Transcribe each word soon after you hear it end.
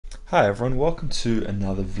Hi everyone, welcome to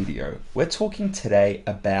another video. We're talking today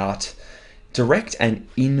about direct and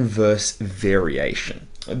inverse variation.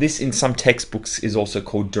 This in some textbooks is also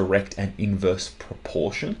called direct and inverse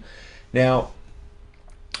proportion. Now,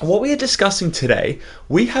 what we are discussing today,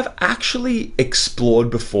 we have actually explored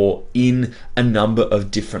before in a number of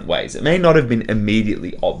different ways. It may not have been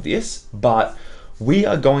immediately obvious, but we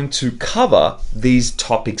are going to cover these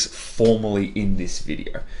topics formally in this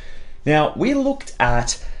video. Now, we looked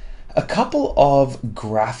at a couple of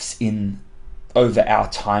graphs over our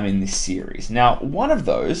time in this series. Now, one of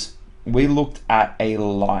those, we looked at a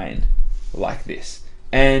line like this,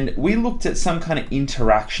 and we looked at some kind of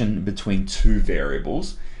interaction between two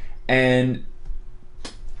variables, and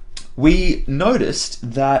we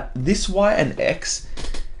noticed that this y and x,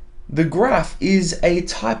 the graph is a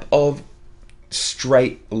type of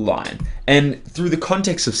straight line. And through the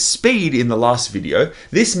context of speed in the last video,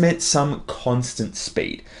 this meant some constant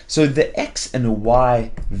speed. So the x and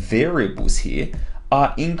y variables here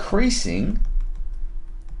are increasing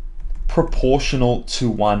proportional to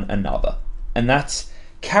one another. And that's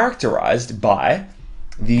characterized by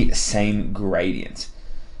the same gradient.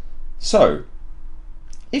 So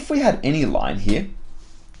if we had any line here,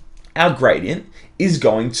 our gradient is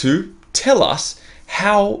going to tell us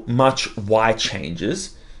how much y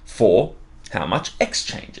changes for how much x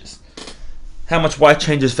changes. How much y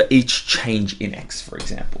changes for each change in x, for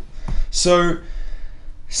example. So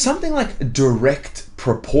something like direct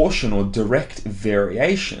proportion or direct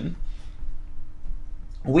variation,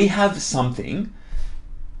 we have something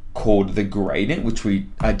called the gradient, which we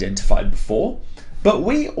identified before, but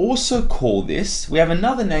we also call this, we have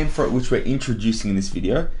another name for it which we're introducing in this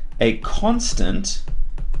video, a constant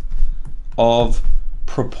of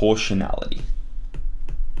proportionality.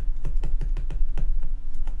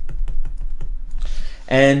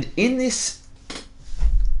 And in this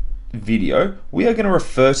video, we are going to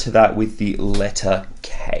refer to that with the letter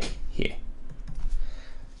K here.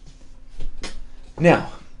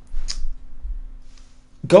 Now,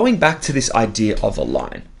 going back to this idea of a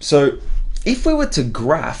line. So if we were to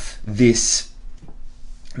graph this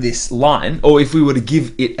line, or if we were to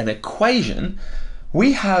give it an equation,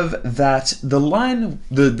 we have that the line,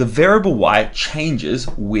 the variable y changes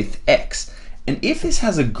with x. And if this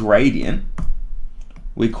has a gradient,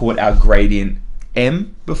 we call it our gradient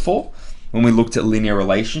m before, when we looked at linear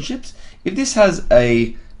relationships. If this has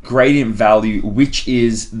a gradient value, which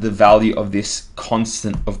is the value of this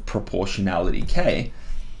constant of proportionality k,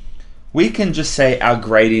 we can just say our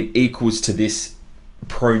gradient equals to this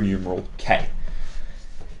pronumeral k.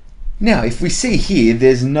 Now, if we see here,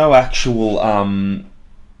 there's no actual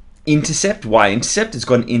intercept, y-intercept. It's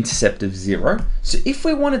got an intercept of 0. So if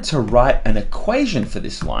we wanted to write an equation for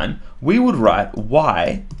this line, we would write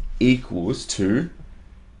y equals to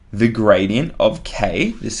the gradient of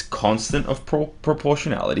k, this constant of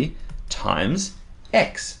proportionality, times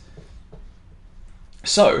x.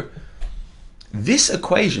 So this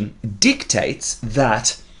equation dictates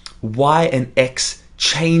that y and x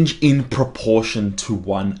change in proportion to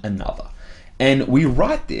one another. And we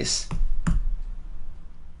write this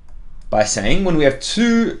by saying when we have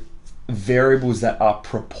two variables that are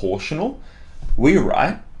proportional, we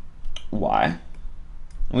write y,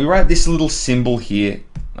 and we write this little symbol here.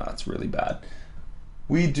 Oh, that's really bad.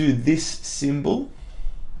 We do this symbol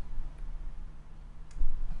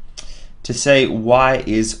to say y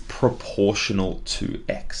is proportional to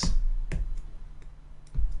x.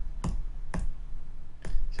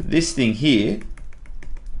 This thing here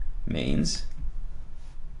means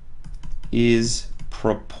is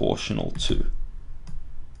proportional to.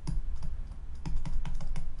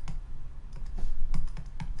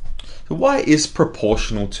 So y is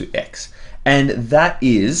proportional to x, and that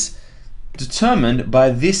is determined by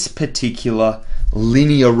this particular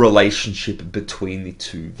linear relationship between the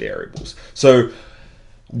two variables. So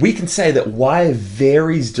we can say that y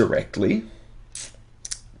varies directly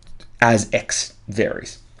as x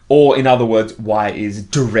varies. Or in other words, y is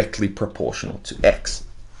directly proportional to x.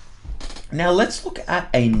 Now let's look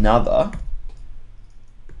at another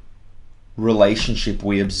relationship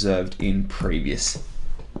we observed in previous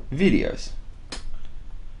videos.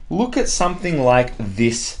 Look at something like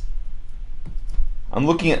this. I'm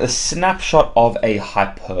looking at a snapshot of a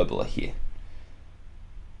hyperbola here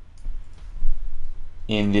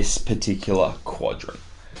in this particular quadrant.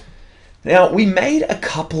 Now, we made a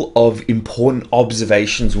couple of important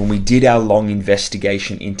observations when we did our long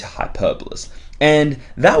investigation into hyperbolas. And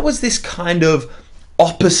that was this kind of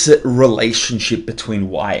opposite relationship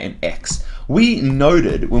between y and x. We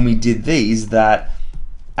noted when we did these that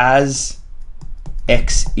as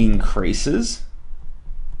x increases,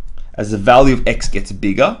 as the value of x gets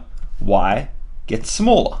bigger, y gets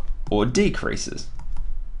smaller or decreases.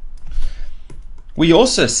 We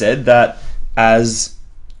also said that as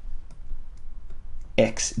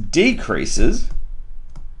x decreases,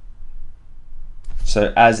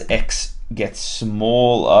 so as x gets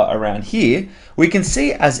smaller around here, we can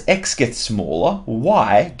see as x gets smaller,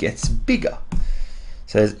 y gets bigger.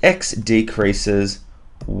 So as x decreases,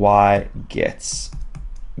 y gets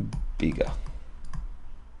bigger.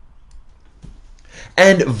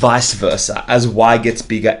 And vice versa. As y gets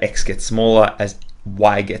bigger, x gets smaller. As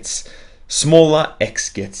y gets smaller, x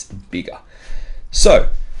gets bigger. So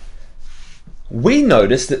we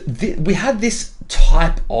noticed that we had this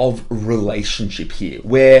type of relationship here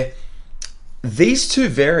where these two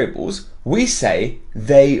variables, we say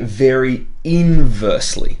they vary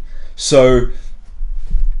inversely. So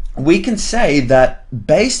we can say that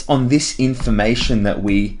based on this information that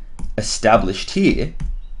we established here,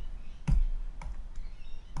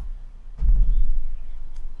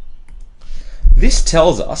 this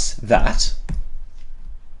tells us that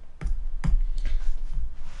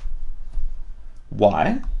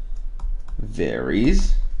y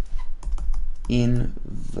varies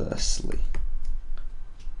inversely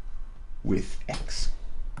with x.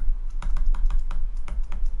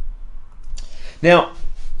 Now,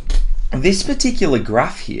 this particular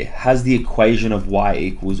graph here has the equation of y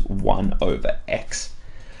equals 1 over x.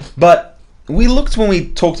 But we looked when we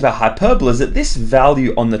talked about hyperbolas that this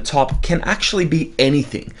value on the top can actually be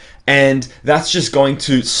anything. And that's just going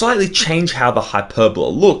to slightly change how the hyperbola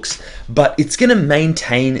looks, but it's going to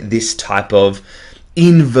maintain this type of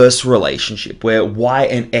inverse relationship where y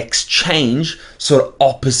and x change sort of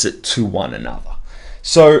opposite to one another.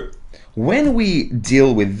 So when we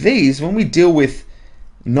deal with these, when we deal with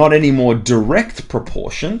not any more direct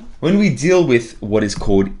proportion, when we deal with what is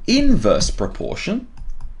called inverse proportion,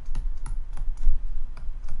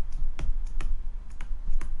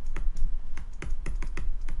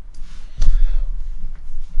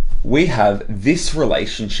 we have this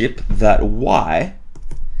relationship that y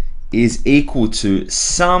is equal to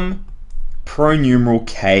some pronumeral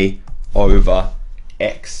k over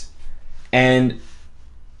x. And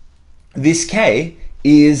this k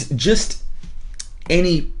is just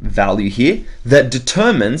any value here that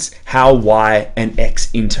determines how y and x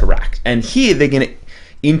interact. And here they're going to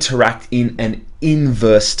interact in an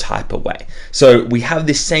inverse type of way. So we have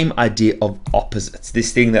this same idea of opposites,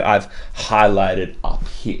 this thing that I've highlighted up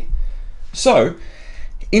here. So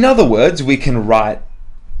in other words, we can write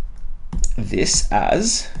this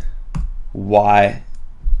as y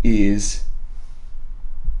is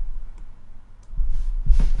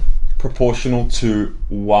proportional to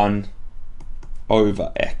 1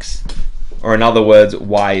 over x. Or in other words,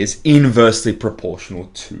 y is inversely proportional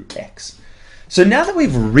to x. So now that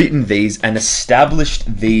we've written these and established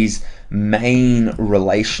these main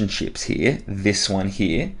relationships here, this one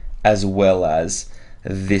here, as well as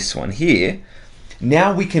this one here,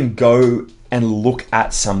 now we can go and look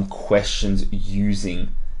at some questions using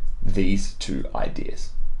these two ideas.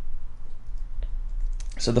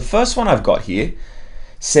 So the first one I've got here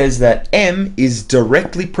says that m is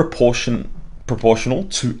directly proportional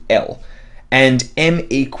to L, and m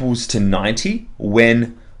equals to 90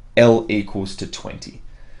 when L equals to 20.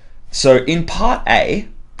 So in part A,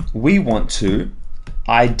 we want to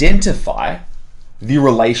identify the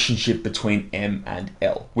relationship between m and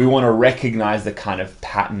L. We want to recognize the kind of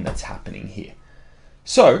pattern that's happening here.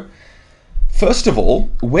 So first of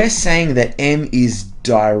all, we're saying that m is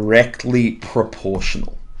directly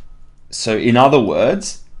proportional. So in other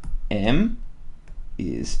words, m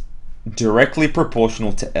is directly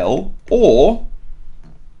proportional to L, or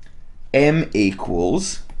m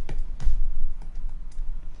equals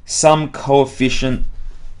some coefficient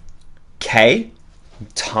k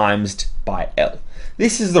times by L.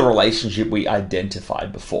 This is the relationship we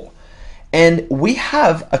identified before. And we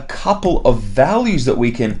have a couple of values that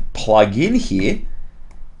we can plug in here,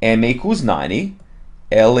 m equals 90,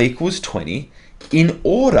 L equals 20, in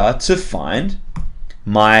order to find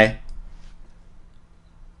my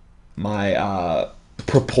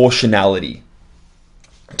proportionality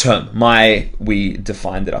term. We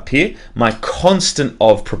defined it up here, my constant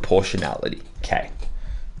of proportionality, k.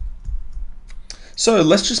 So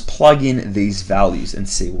let's just plug in these values and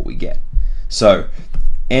see what we get. So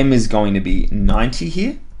m is going to be 90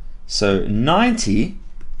 here. So 90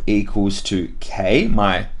 equals to k,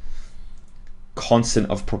 my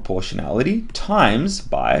constant of proportionality, times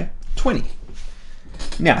by 20.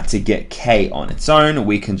 Now to get k on its own,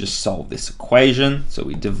 we can just solve this equation. So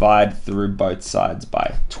we divide through both sides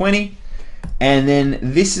by 20. And then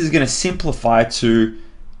this is going to simplify to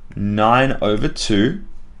 9 over 2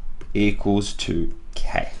 equals to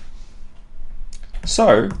k.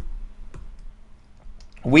 So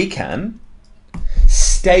we can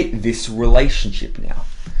state this relationship now.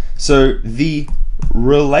 So the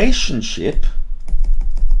relationship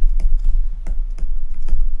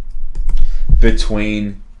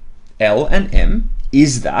between L and M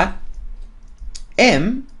is that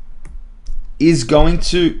M is going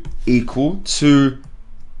to equal to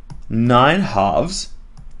 9/2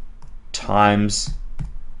 times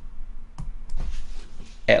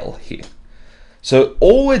L here. So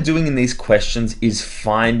all we're doing in these questions is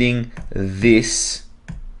finding this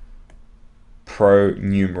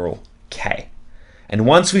pronumeral k. And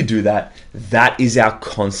once we do that, that is our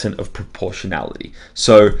constant of proportionality.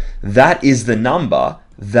 So that is the number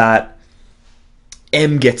that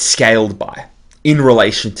M gets scaled by in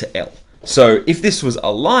relation to L. So if this was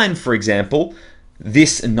a line, for example,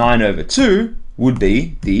 this 9 over 2 would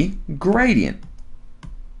be the gradient.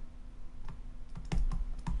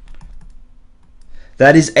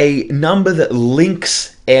 That is a number that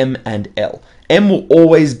links M and L. M will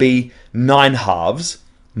always be 9/2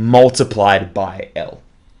 multiplied by L.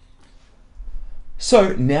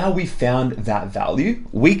 So now we found that value,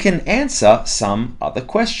 we can answer some other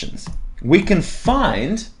questions. We can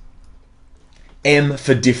find M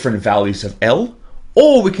for different values of L,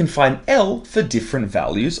 or we can find L for different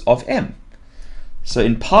values of M. So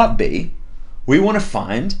in part B, we want to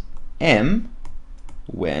find M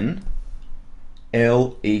when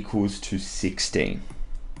L equals to 16.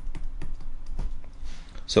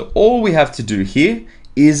 So all we have to do here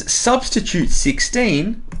is substitute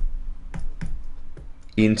 16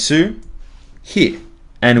 into here,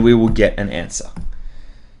 and we will get an answer.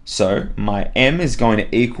 So my M is going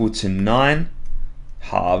to equal to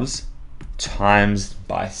 9/2 times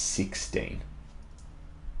by 16.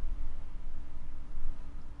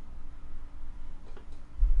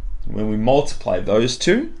 When we multiply those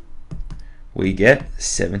two, we get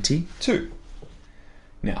 72.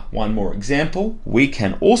 Now, one more example, we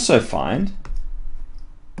can also find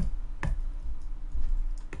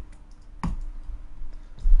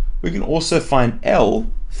L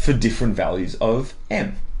for different values of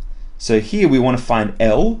M. So here we want to find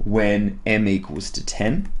L when M equals to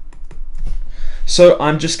 10. So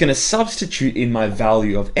I'm just going to substitute in my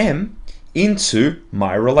value of M into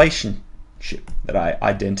my relationship that I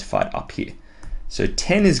identified up here. So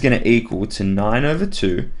 10 is going to equal to 9 over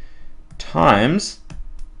 2 times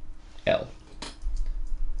L.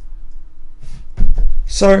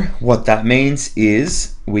 So what that means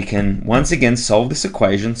is we can once again solve this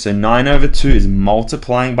equation. So 9 over 2 is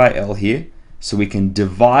multiplying by L here. So we can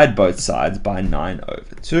divide both sides by 9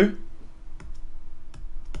 over 2.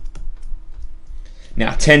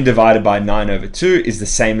 Now 10 divided by 9 over 2 is the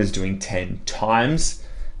same as doing 10 times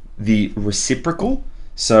the reciprocal.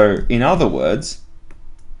 So in other words,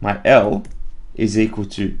 my L is equal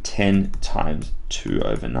to 10 times 2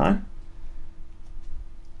 over 9.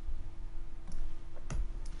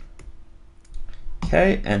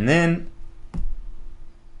 Okay, and then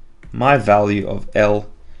my value of L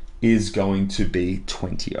is going to be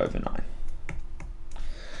 20 over 9.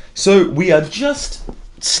 So we are just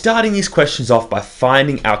starting these questions off by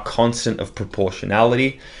finding our constant of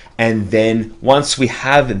proportionality, and then once we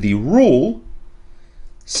have the rule,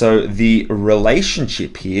 so the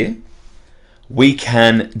relationship here, we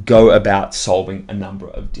can go about solving a number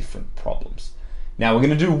of different problems. Now we're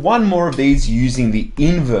going to do one more of these using the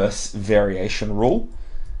inverse variation rule.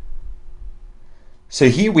 So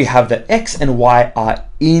here we have that x and y are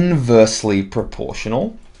inversely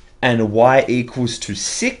proportional, and y equals to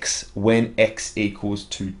 6 when x equals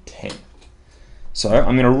to 10. So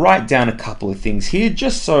I'm going to write down a couple of things here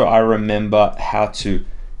just so I remember how to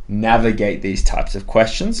navigate these types of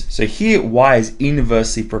questions. So here y is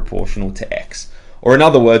inversely proportional to x, or in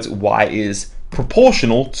other words, y is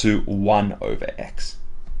proportional to 1 over x.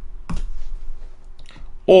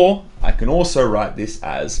 Or I can also write this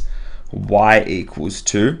as y equals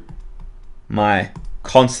to my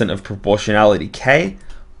constant of proportionality k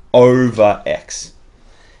over x.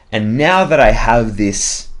 And now that I have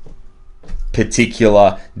this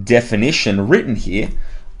particular definition written here,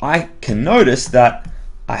 I can notice that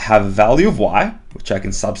I have a value of y, which I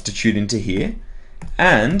can substitute into here,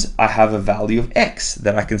 and I have a value of x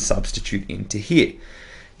that I can substitute into here.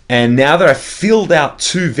 And now that I've filled out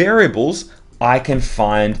two variables, I can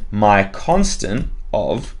find my constant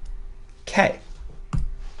of k.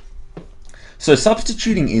 So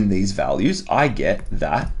substituting in these values, I get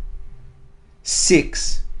that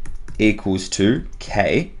 6 equals to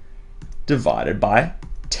k divided by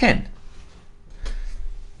 10.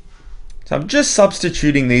 So I'm just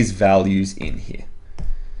substituting these values in here.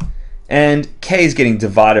 And k is getting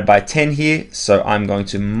divided by 10 here, so I'm going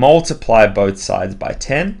to multiply both sides by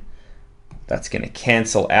 10. That's going to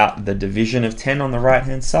cancel out the division of 10 on the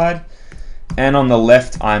right-hand side. And on the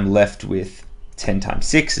left, I'm left with 10 times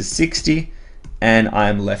 6 is 60, and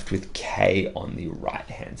I'm left with k on the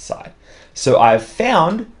right-hand side. So I've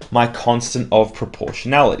found my constant of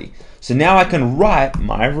proportionality. So now I can write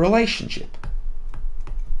my relationship.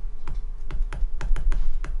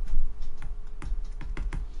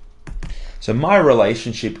 So my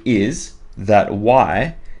relationship is that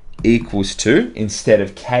y equals to, instead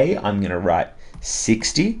of k, I'm going to write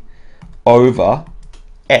 60 over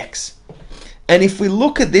x. And if we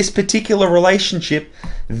look at this particular relationship,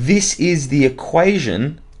 this is the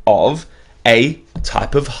equation of a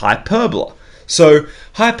type of hyperbola. So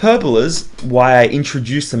hyperbolas, why I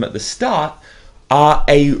introduced them at the start, are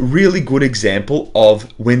a really good example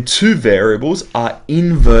of when two variables are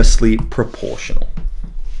inversely proportional.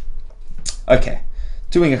 Okay,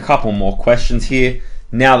 doing a couple more questions here.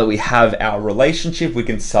 Now that we have our relationship, we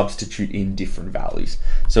can substitute in different values.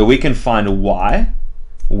 So we can find y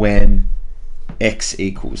when x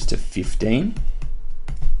equals to 15.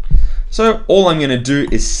 So all I'm going to do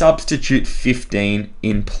is substitute 15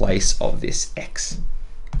 in place of this x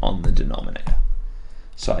on the denominator.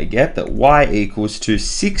 So I get that y equals to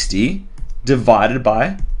 60 divided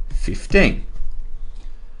by 15.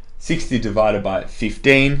 60 divided by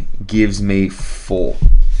 15 gives me 4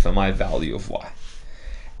 for my value of y.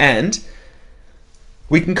 And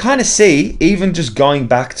we can kind of see, even just going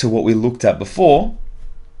back to what we looked at before,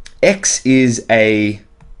 x is a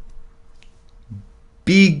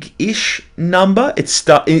big-ish number.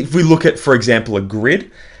 If we look at, for example, a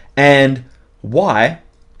grid, and y,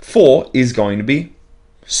 4, is going to be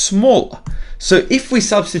smaller. So if we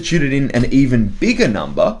substituted in an even bigger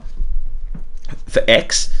number for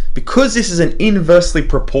x, because this is an inversely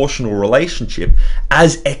proportional relationship,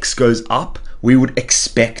 as x goes up, we would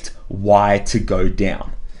expect y to go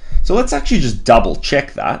down. So let's actually just double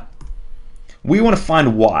check that. We want to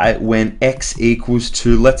find y when x equals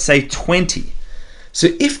to, let's say, 20. So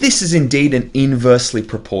if this is indeed an inversely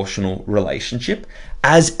proportional relationship,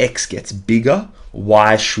 as x gets bigger,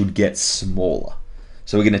 y should get smaller.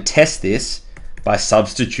 So we're going to test this by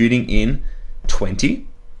substituting in 20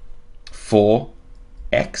 for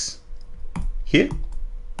x here.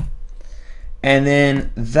 And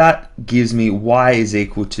then that gives me y is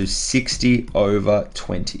equal to 60 over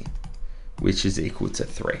 20, which is equal to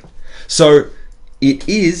 3. So it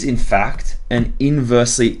is, in fact, an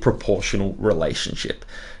inversely proportional relationship.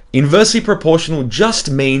 Inversely proportional just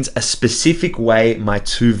means a specific way my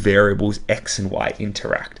two variables x and y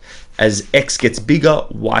interact. As x gets bigger,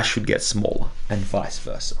 y should get smaller, and vice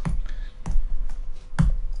versa.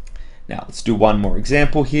 Now let's do one more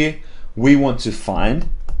example here. We want to find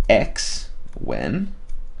x when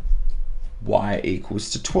y equals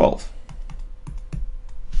to 12.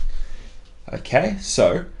 Okay,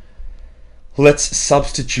 so let's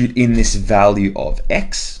substitute in this value of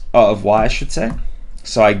x, of y I should say.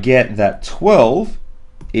 So I get that 12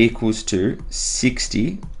 equals to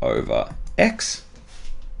 60 over x,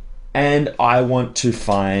 and I want to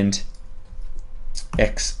find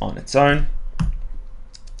x on its own.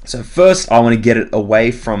 So first I want to get it away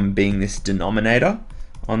from being this denominator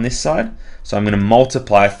on this side. So I'm going to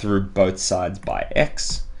multiply through both sides by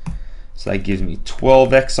x. So that gives me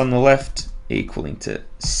 12x on the left equaling to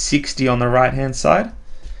 60 on the right hand side.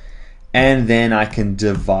 And then I can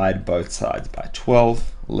divide both sides by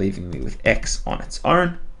 12, leaving me with x on its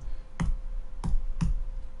own.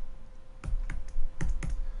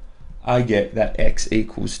 I get that x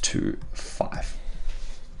equals to 5.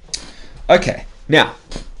 Okay, now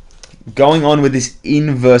going on with this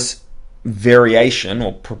inverse variation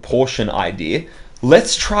or proportion idea,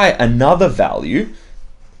 let's try another value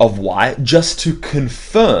of y just to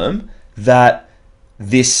confirm that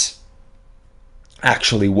this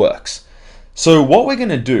actually works. So what we're going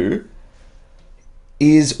to do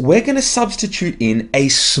is we're going to substitute in a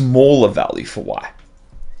smaller value for y.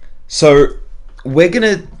 So we're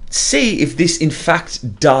going to see if this in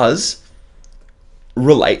fact does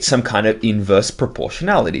relate some kind of inverse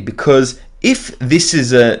proportionality, because if this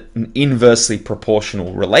is an inversely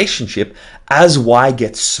proportional relationship, as y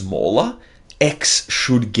gets smaller, x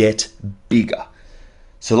should get bigger.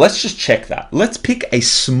 So let's just check that. Let's pick a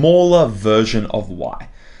smaller version of y.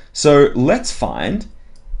 So let's find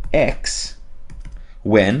x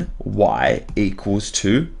when y equals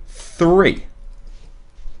to 3.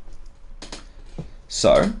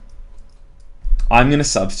 So I'm going to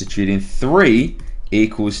substitute in 3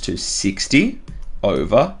 equals to 60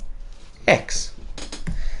 over x.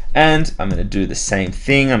 And I'm going to do the same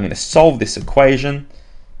thing. I'm going to solve this equation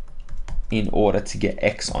in order to get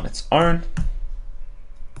x on its own.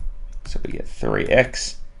 So we get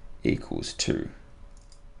 3x equals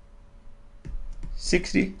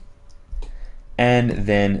 260. And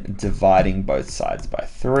then dividing both sides by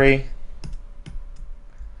 3,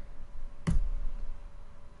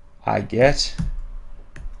 I get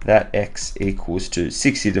that x equals to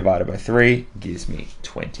 60 divided by 3 gives me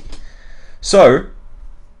 20. So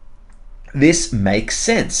this makes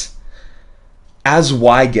sense. As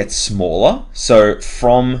y gets smaller, so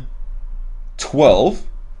from 12,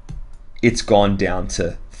 it's gone down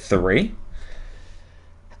to 3.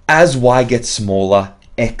 As y gets smaller,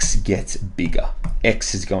 x gets bigger.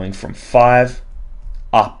 X is going from 5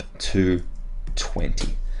 up to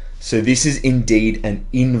 20. So this is indeed an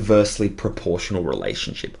inversely proportional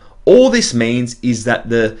relationship. All this means is that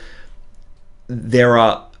the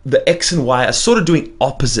x and y are sort of doing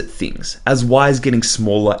opposite things. As y is getting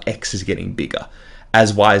smaller, x is getting bigger.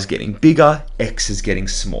 As y is getting bigger, x is getting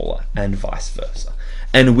smaller, and vice versa.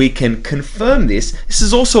 And we can confirm this. This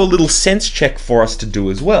is also a little sense check for us to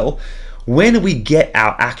do as well. When we get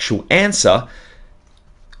our actual answer,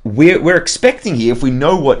 we're expecting here, if we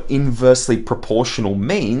know what inversely proportional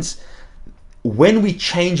means, when we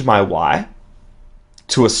change my y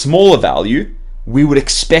to a smaller value, we would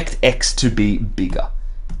expect x to be bigger.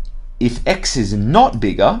 If x is not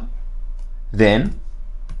bigger, then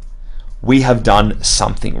we have done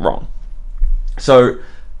something wrong. So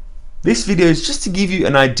this video is just to give you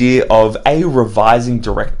an idea of A, revising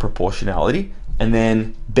direct proportionality, and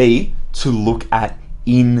then B, to look at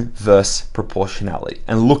inverse proportionality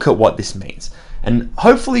and look at what this means. And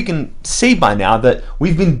hopefully you can see by now that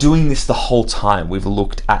we've been doing this the whole time. We've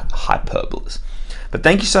looked at hyperbolas. But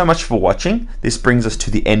thank you so much for watching. This brings us to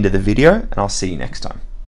the end of the video, and I'll see you next time.